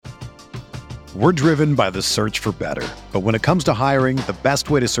We're driven by the search for better. But when it comes to hiring, the best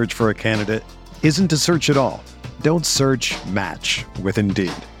way to search for a candidate isn't to search at all. Don't search, match with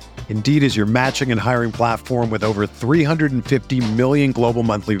Indeed. Indeed is your matching and hiring platform with over 350 million global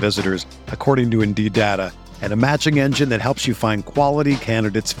monthly visitors, according to Indeed data, and a matching engine that helps you find quality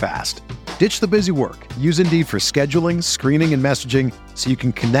candidates fast. Ditch the busy work. Use Indeed for scheduling, screening, and messaging so you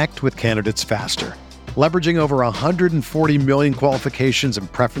can connect with candidates faster. Leveraging over 140 million qualifications and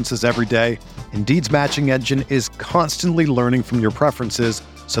preferences every day, Indeed's matching engine is constantly learning from your preferences,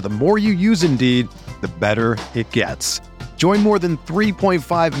 so the more you use Indeed, the better it gets. Join more than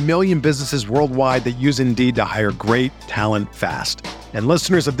 3.5 million businesses worldwide that use Indeed to hire great talent fast. And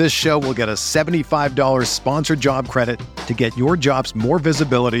listeners of this show will get a $75 sponsored job credit to get your jobs more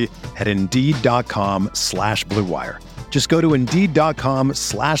visibility at Indeed.com/Blue Wire. Just go to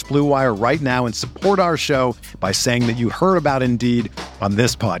Indeed.com/Blue Wire right now and support our show by saying that you heard about Indeed on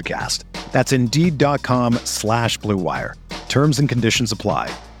this podcast. That's Indeed.com/Blue Wire. Terms and conditions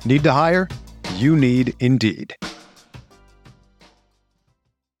apply. Need to hire? You need Indeed.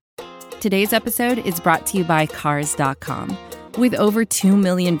 Today's episode is brought to you by Cars.com. With over 2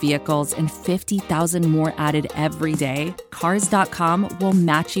 million vehicles and 50,000 more added every day, Cars.com will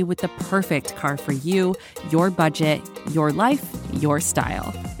match you with the perfect car for you, your budget, your life, your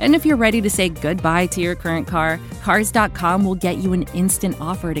style. And if you're ready to say goodbye to your current car, Cars.com will get you an instant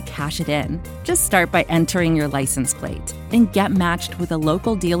offer to cash it in. Just start by entering your license plate and get matched with a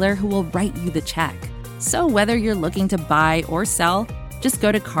local dealer who will write you the check. So whether you're looking to buy or sell, just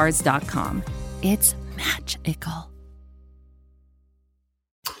go to Cars.com. It's magical.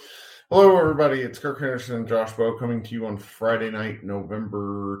 Hello, everybody. It's Kirk Henderson and Josh Bowe coming to you on Friday night,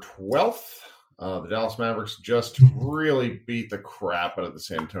 November 12th. The Dallas Mavericks just really beat the crap out of the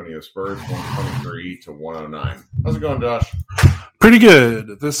San Antonio Spurs, 123-109. How's it going, Josh? Pretty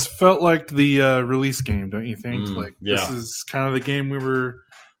good. This felt like the release game, don't you think? This is kind of the game we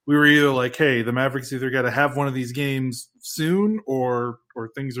were either like, hey, the Mavericks either got to have one of these games soon, or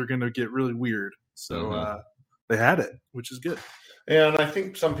things are going to get really weird. So they had it, which is good. And I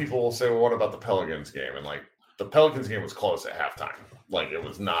think some people will say, well, what about the Pelicans game? And the Pelicans game was close at halftime. It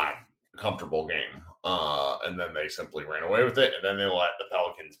was not a comfortable game. And then they simply ran away with it. And then they let the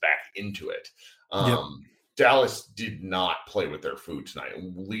Pelicans back into it. Dallas did not play with their food tonight,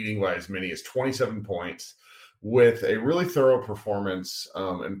 leading by as many as 27 points with a really thorough performance.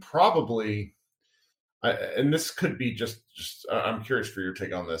 And probably, and this could be just I'm curious for your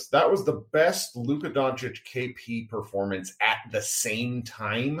take on this. That was the best Luka Doncic KP performance at the same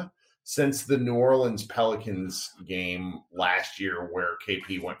time since the New Orleans Pelicans game last year, where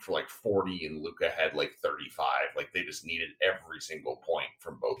KP went for 40 and Luka had 35. They just needed every single point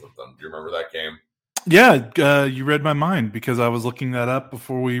from both of them. Do you remember that game? Yeah, you read my mind because I was looking that up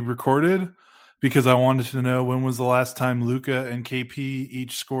before we recorded, because I wanted to know when was the last time Luka and KP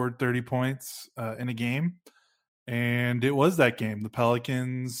each scored 30 points in a game. And it was that game, the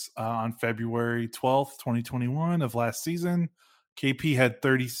Pelicans on February 12th, 2021 of last season. KP had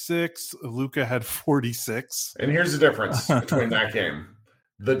 36, Luka had 46. And here's the difference between that game.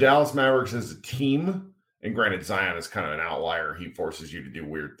 The Dallas Mavericks as a team, and granted Zion is kind of an outlier. He forces you to do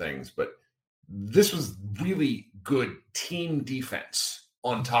weird things, but this was really good team defense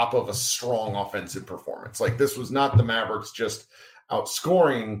on top of a strong offensive performance. This was not the Mavericks just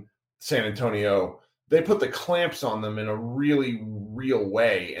outscoring San Antonio. They put the clamps on them in a really real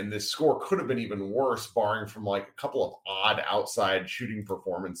way, and this score could have been even worse, barring from a couple of odd outside shooting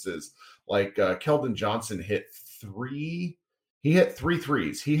performances. Keldon Johnson hit 3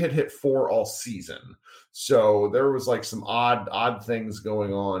 threes. He had hit 4 all season. So there was some odd things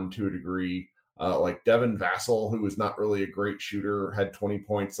going on to a degree. Devin Vassell, who was not really a great shooter, had 20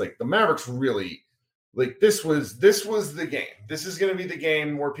 points. The Mavericks really, this was the game. This is going to be the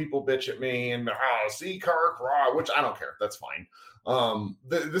game where people bitch at me and see Kirk, which I don't care. That's fine.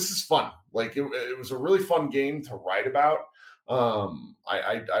 This is fun. It was a really fun game to write about.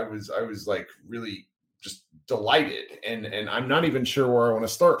 I was really just delighted, and I'm not even sure where I want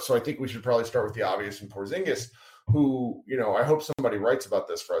to start. So I think we should probably start with the obvious, and Porzingis, who, I hope somebody writes about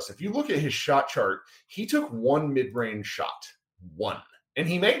this for us. If you look at his shot chart, he took one mid-range shot, and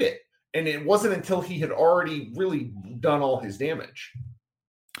he made it. And it wasn't until he had already really done all his damage.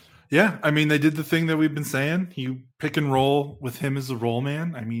 Yeah, they did the thing that we've been saying. You pick and roll with him as a roll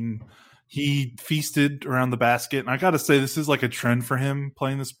man. He feasted around the basket. And I got to say, this is a trend for him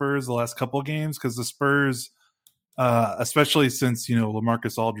playing the Spurs the last couple of games, because the Spurs, especially since,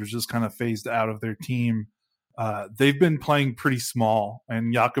 LaMarcus Aldridge just kind of phased out of their team, they've been playing pretty small.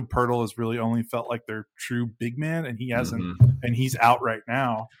 And Jakob Poeltl has really only felt like their true big man, and he hasn't, and he's out right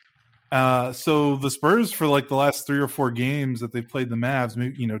now. So the Spurs, for like the last 3 or 4 games that they've played the Mavs,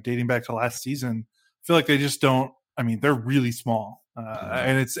 dating back to last season, feel like they just don't. I mean, they're really small,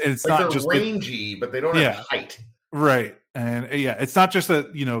 and it's like not they're just rangy, but they don't have height. Right. And it's not just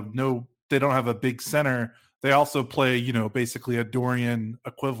that, they don't have a big center. They also play, basically a Dorian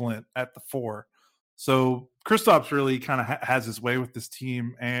equivalent at the 4. So Kristaps really kind of has his way with this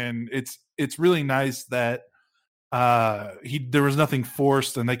team. And it's really nice that there was nothing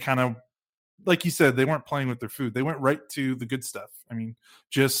forced, and they kind of, like you said, they weren't playing with their food. They went right to the good stuff. I mean,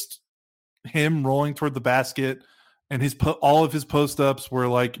 just him rolling toward the basket, and all of his post ups were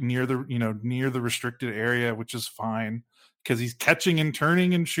like near the restricted area, which is fine because he's catching and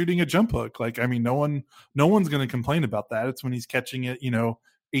turning and shooting a jump hook. Like, I mean, no one's going to complain about that. It's when he's catching it,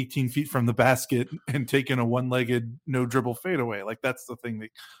 18 feet from the basket and taking a one-legged no dribble fadeaway. Like, that's the thing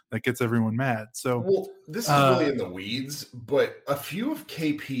that gets everyone mad. So, well, this is really in the weeds, but a few of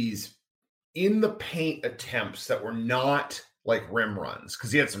KP's in the paint attempts that were not like rim runs,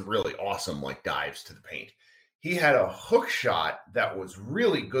 because he had some really awesome like dives to the paint. He had a hook shot that was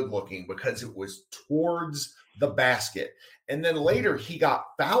really good looking because it was towards the basket. And then later he got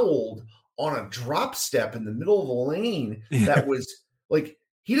fouled on a drop step in the middle of the lane. That was like,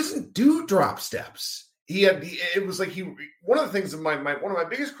 he doesn't do drop steps. It was like one of the things one of my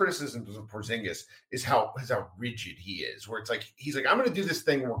biggest criticisms of Porzingis is how rigid he is, where it's like, he's like, I'm going to do this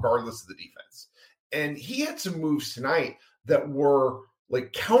thing regardless of the defense. And he had some moves tonight that were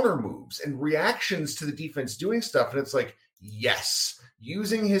like counter moves and reactions to the defense doing stuff. And it's like, yes,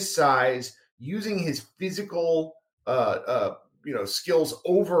 using his size, using his physical, skills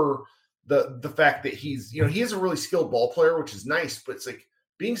over the fact that he's, he is a really skilled ball player, which is nice, but it's like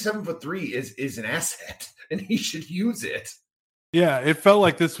being 7'3" is an asset and he should use it. Yeah, it felt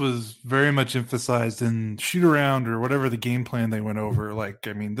like this was very much emphasized in shoot around or whatever the game plan they went over. Like,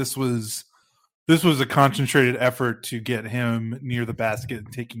 I mean, this was a concentrated effort to get him near the basket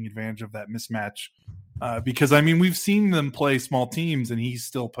and taking advantage of that mismatch. Because, I mean, we've seen them play small teams and he's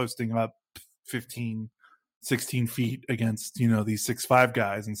still posting up 15, 16 feet against, these 6'5"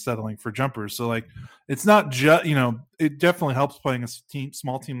 guys and settling for jumpers. So, like, it's not just, it definitely helps playing a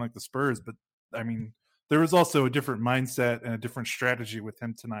small team like the Spurs. But, I mean, there was also a different mindset and a different strategy with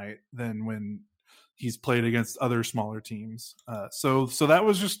him tonight than when he's played against other smaller teams. So that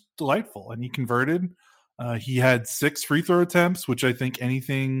was just delightful. And he converted. He had 6 free throw attempts, which I think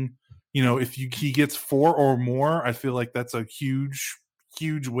anything, if he gets 4 or more, I feel like that's a huge,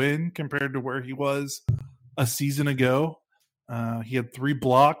 huge win compared to where he was a season ago. He had 3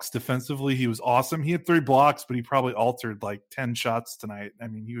 blocks defensively. He was awesome. He had 3 blocks, but he probably altered like 10 shots tonight. I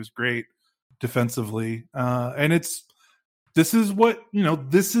mean, he was great defensively. And this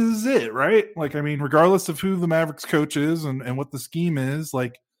is it, right? Like, I mean, regardless of who the Mavericks coach is and what the scheme is,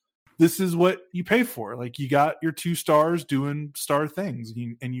 like, this is what you pay for. Like, you got your 2 stars doing star things,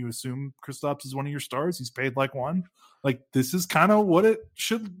 and you assume Kristaps is one of your stars. He's paid like one. Like, this is kind of what it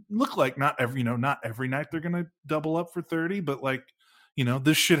should look like. Not every night they're going to double up for 30, but like,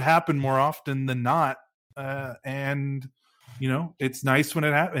 this should happen more often than not. And it's nice when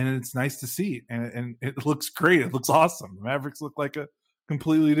it happens, and it's nice to see, and it looks great. It looks awesome. The Mavericks look like a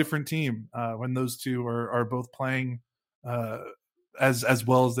completely different team when those two are both playing as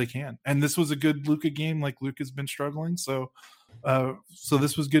well as they can. And this was a good Luka game. Like, Luka's been struggling, so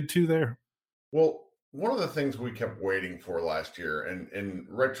this was good too there. Well, one of the things we kept waiting for last year, and in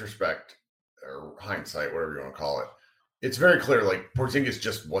retrospect or hindsight, whatever you want to call it, it's very clear like Porzingis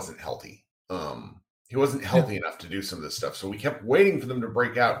just wasn't healthy. He wasn't healthy enough to do some of this stuff. So we kept waiting for them to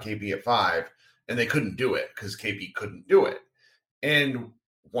break out KP at 5, and they couldn't do it because KP couldn't do it. And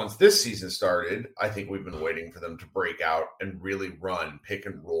once this season started, I think we've been waiting for them to break out and really run pick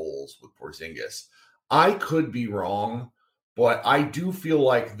and rolls with Porzingis. I could be wrong, but I do feel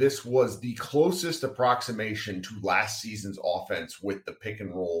like this was the closest approximation to last season's offense with the pick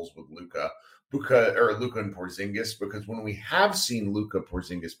and rolls with Luka and Porzingis, because when we have seen Luka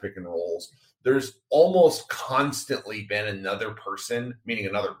Porzingis pick and rolls, there's almost constantly been another person, meaning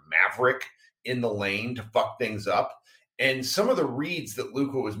another Maverick, in the lane to fuck things up. And some of the reads that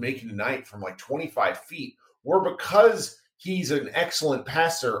Luka was making tonight from like 25 feet were because he's an excellent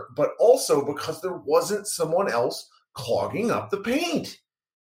passer, but also because there wasn't someone else clogging up the paint.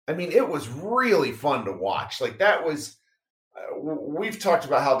 I mean, it was really fun to watch. Like, that was, we've talked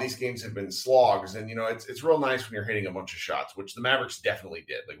about how these games have been slogs, and it's real nice when you're hitting a bunch of shots, which the Mavericks definitely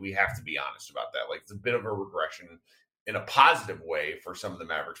did. Like, we have to be honest about that. Like, it's a bit of a regression in a positive way for some of the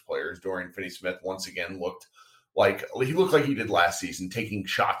Mavericks players. Dorian Finney-Smith once again looked like he did last season, taking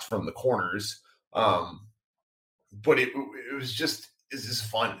shots from the corners. But it was just, is this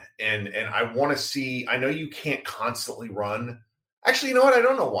fun, and I want to see. I know you can't constantly run. Actually, you know what? I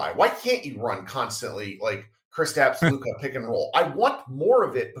don't know why. Why can't you run constantly like Kristaps, Luka pick and roll? I want more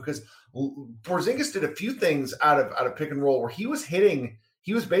of it because Porzingis did a few things out of pick and roll where he was hitting.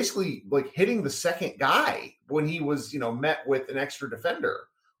 He was basically like hitting the second guy when he was, met with an extra defender.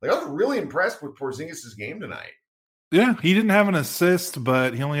 Like I was really impressed with Porzingis' game tonight. Yeah, he didn't have an assist,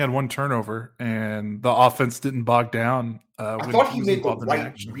 but he only had one turnover, and the offense didn't bog down. I thought he made the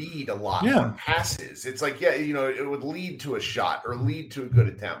right read a lot on passes. It's like, it would lead to a shot or lead to a good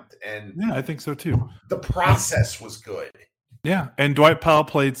attempt. And yeah, I think so too. The process was good. Yeah, and Dwight Powell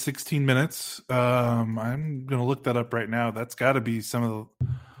played 16 minutes. I'm going to look that up right now. That's got to be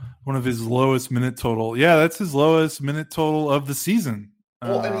one of his lowest minute total. Yeah, that's his lowest minute total of the season.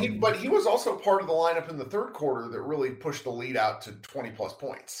 Well, but he was also part of the lineup in the third quarter that really pushed the lead out to 20 plus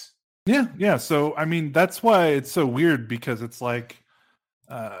points. Yeah. So, I mean, that's why it's so weird because it's like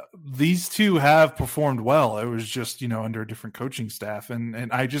these two have performed well. It was just, under a different coaching staff.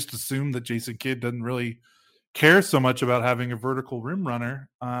 And I just assumed that Jason Kidd doesn't really care so much about having a vertical rim runner.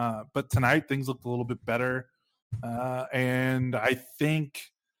 But tonight things looked a little bit better. And I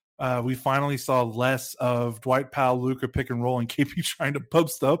think we finally saw less of Dwight Powell, Luka pick and roll, and KP trying to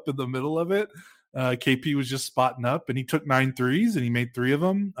post up in the middle of it. KP was just spotting up, and he took 9 threes, and he made 3 of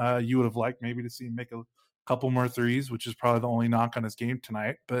them. You would have liked maybe to see him make a couple more threes, which is probably the only knock on his game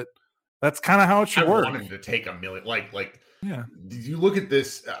tonight. But that's kind of how it should work. I want him to take a million. Yeah. Did you look at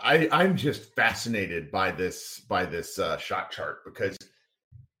this? I'm just fascinated by this shot chart because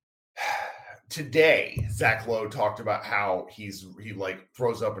today, Zach Lowe talked about how he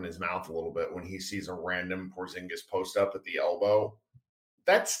throws up in his mouth a little bit when he sees a random Porzingis post up at the elbow.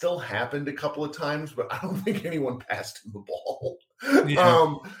 That still happened a couple of times, but I don't think anyone passed him the ball.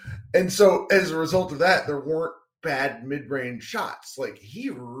 Yeah. And so as a result of that, there weren't bad mid-range shots. Like he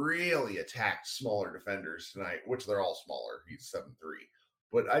really attacked smaller defenders tonight, which they're all smaller. He's 7'3".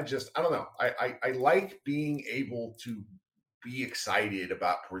 But I don't know. I like being able to be excited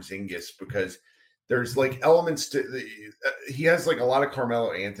about Porzingis because there's like elements to he has like a lot of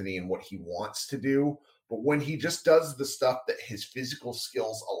Carmelo Anthony in what he wants to do, but when he just does the stuff that his physical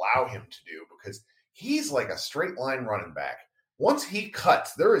skills allow him to do, because he's like a straight line running back. Once he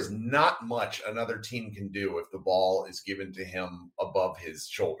cuts, there is not much another team can do if the ball is given to him above his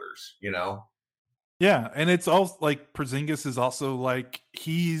shoulders, Yeah, and it's also like Porzingis is also like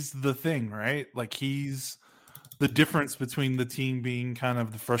he's the thing, right? Like he's the difference between the team being kind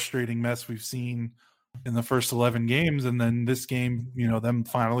of the frustrating mess we've seen in the first 11 games and then this game, them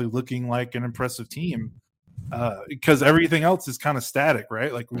finally looking like an impressive team because everything else is kind of static,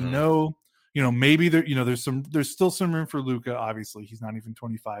 right? Like we know, maybe there, there's still some room for Luka. Obviously he's not even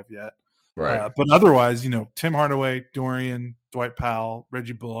 25 yet. Right. But otherwise, Tim Hardaway, Dorian, Dwight Powell,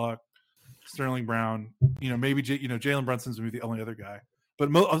 Reggie Bullock, Sterling Brown, maybe, Jalen Brunson's going to be the only other guy. But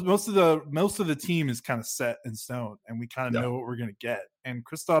most of the team is kind of set in stone, and we kind of know what we're going to get. And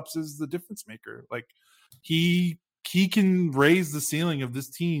Kristaps is the difference maker. Like he can raise the ceiling of this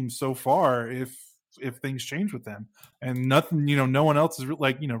team so far if things change with them. And nothing, no one else is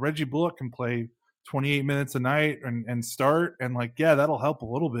like Reggie Bullock can play 28 minutes a night and start, and like that'll help a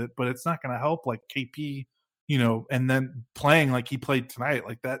little bit, but it's not going to help like KP, and then playing like he played tonight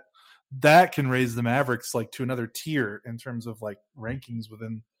like that. That can raise the Mavericks like to another tier in terms of like rankings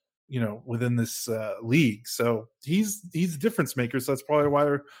within this league. So he's a difference maker. So that's probably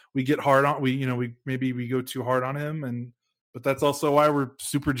why we get hard on we go too hard on him, but that's also why we're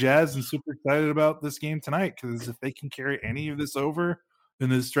super jazzed and super excited about this game tonight, because if they can carry any of this over in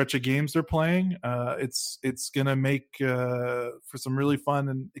the stretch of games they're playing, it's gonna make for some really fun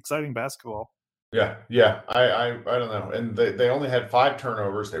and exciting basketball. Yeah. I don't know. And they only had 5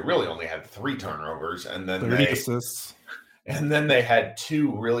 turnovers. They really only had 3 turnovers, and then 30 assists. And then they had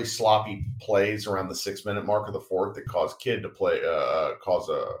 2 really sloppy plays around the 6-minute mark of the fourth that caused Kidd to play call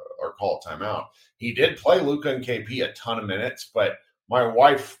a timeout. He did play Luka and KP a ton of minutes, but my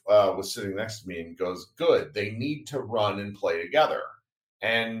wife was sitting next to me and goes, "Good, they need to run and play together."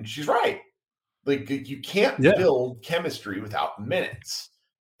 And she's right. Like you can't build chemistry without minutes.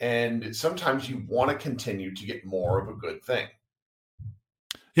 And sometimes you want to continue to get more of a good thing.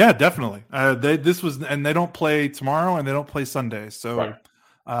 Yeah, definitely. They don't play tomorrow and they don't play Sunday. So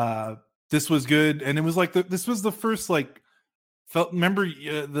this was good. And it was like this was the first remember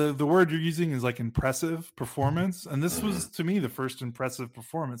the word you're using is like impressive performance. And this was to me the first impressive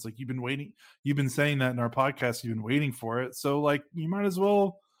performance. Like you've been saying that in our podcast, you've been waiting for it. So like you might as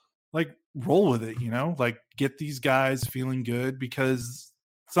well like roll with it, like get these guys feeling good, because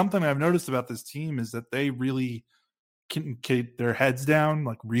something I've noticed about this team is that they really can keep their heads down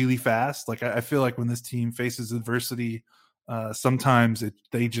like really fast. Like I feel like when this team faces adversity, sometimes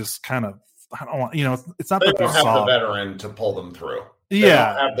they just kind of, I don't want, it's not they that they're don't have soft. the veteran to pull them through. Yeah. They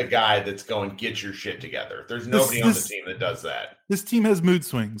don't have the guy that's going, get your shit together. There's nobody on the team that does that. This team has mood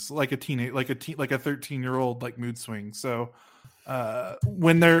swings, like a 13-year-old, like mood swing. So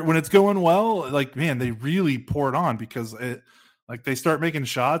when it's going well, like, man, they really pour it on because they start making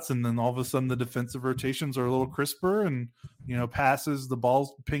shots, and then all of a sudden the defensive rotations are a little crisper, and passes, the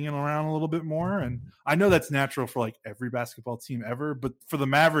ball's pinging around a little bit more. And I know that's natural for like every basketball team ever, but for the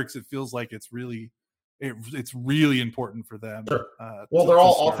Mavericks, it feels like it's really important for them. Sure. They're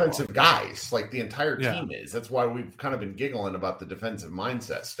all offensive guys. Like the entire team is. That's why we've kind of been giggling about the defensive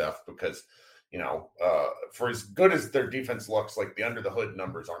mindset stuff because, for as good as their defense looks, like the under the hood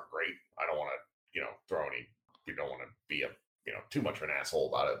numbers aren't great. I don't want to, you don't want to be too much of an asshole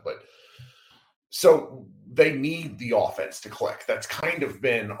about it, but so they need the offense to click. That's kind of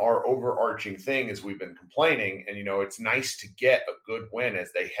been our overarching thing as we've been complaining. And, it's nice to get a good win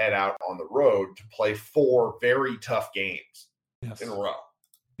as they head out on the road to play 4 very tough games in a row.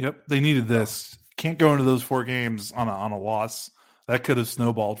 Yep. They needed this. Can't go into those 4 games on a loss. That could have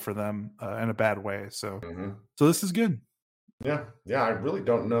snowballed for them in a bad way. So, So this is good. Yeah. I really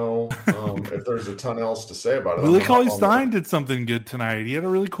don't know if there's a ton else to say about it. Willie Cauley-Stein did something good tonight. He had a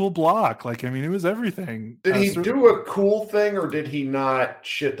really cool block. It was everything. Did he do a cool thing, or did he not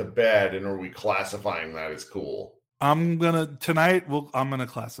shit the bed? And are we classifying that as cool? I'm gonna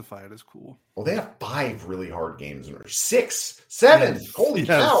classify it as cool. Well, they have 5 really hard games, or 6, 7. Yes. Holy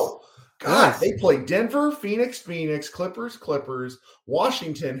cow! God, they play Denver, Phoenix, Clippers,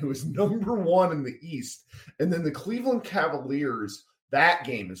 Washington, who is number 1 in the East, and then the Cleveland Cavaliers. That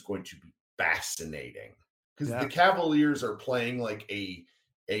game is going to be fascinating because the Cavaliers are playing like a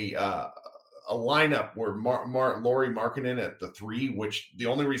lineup where Lauri Markkanen at the 3, which the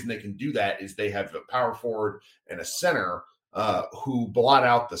only reason they can do that is they have a power forward and a center who blot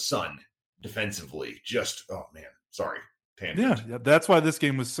out the sun defensively. Yeah, that's why this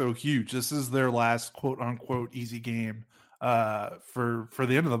game was so huge. This is their last quote unquote easy game for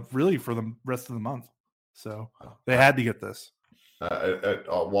the end of for the rest of the month. So they had to get this.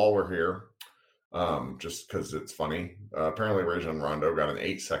 While we're here, just because it's funny, apparently Rajon Rondo got an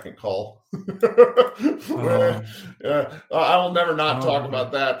 8-second call. I will never not talk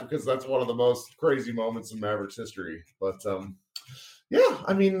about that because that's one of the most crazy moments in Mavericks history. But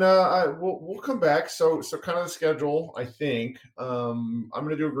we'll come back. So kind of the schedule, I think. I'm going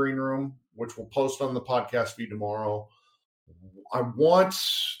to do a green room, which we'll post on the podcast feed tomorrow. I want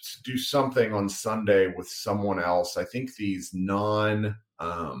to do something on Sunday with someone else. I think these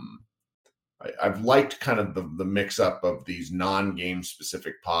I've liked kind of the mix up of these non-game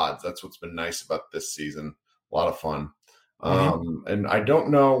specific pods. That's what's been nice about this season. A lot of fun. And I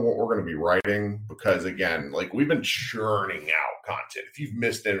don't know what we're going to be writing because, again, like we've been churning out content. If you've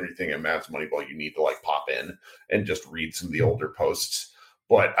missed anything at Mavs Moneyball, you need to pop in and just read some of the older posts.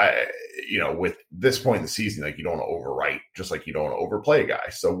 But with this point in the season, you don't want to overwrite, just like you don't want to overplay a guy.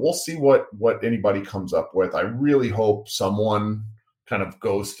 So we'll see what anybody comes up with. I really hope someone kind of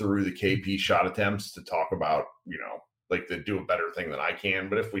goes through the KP shot attempts to talk about, they do a better thing than I can.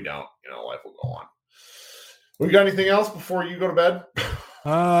 But if we don't, life will go on. We got anything else before you go to bed?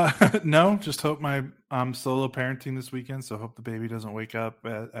 No, just hope I'm solo parenting this weekend. So hope the baby doesn't wake up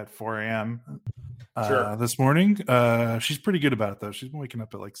at 4 a.m. This morning. She's pretty good about it though. She's been waking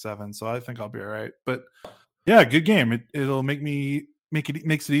up at 7. So I think I'll be all right, but yeah, good game. It'll makes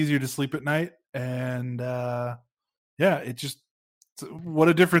it easier to sleep at night. And what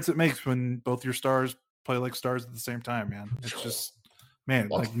a difference it makes when both your stars play like stars at the same time, man. It's just, man,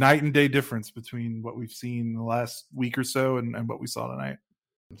 night and day difference between what we've seen the last week or so and what we saw tonight.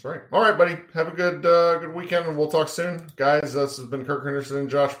 That's right. All right, buddy. Have a good weekend, and we'll talk soon. Guys, this has been Kirk Henderson and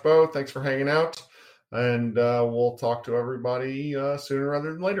Josh Bowe. Thanks for hanging out, and we'll talk to everybody sooner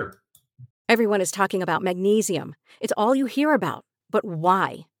rather than later. Everyone is talking about magnesium. It's all you hear about. But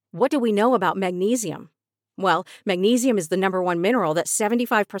why? What do we know about magnesium? Well, magnesium is the number 1 mineral that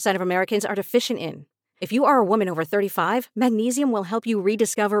 75% of Americans are deficient in. If you are a woman over 35, magnesium will help you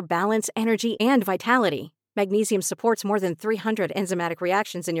rediscover balance, energy, and vitality. Magnesium supports more than 300 enzymatic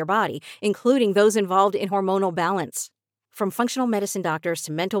reactions in your body, including those involved in hormonal balance. From functional medicine doctors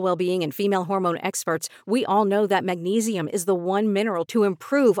to mental well-being and female hormone experts, we all know that magnesium is the one mineral to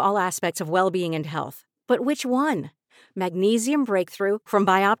improve all aspects of well-being and health. But which one? Magnesium Breakthrough from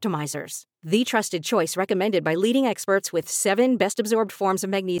Bioptimizers, the trusted choice recommended by leading experts with 7 best-absorbed forms of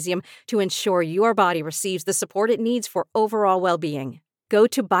magnesium to ensure your body receives the support it needs for overall well-being. Go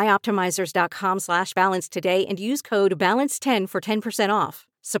to bioptimizers.com/balance today and use code BALANCE10 for 10% off.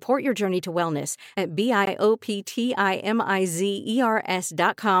 Support your journey to wellness at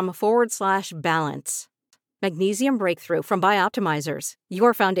bioptimizers.com/balance. Magnesium Breakthrough from Bioptimizers,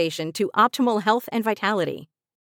 your foundation to optimal health and vitality.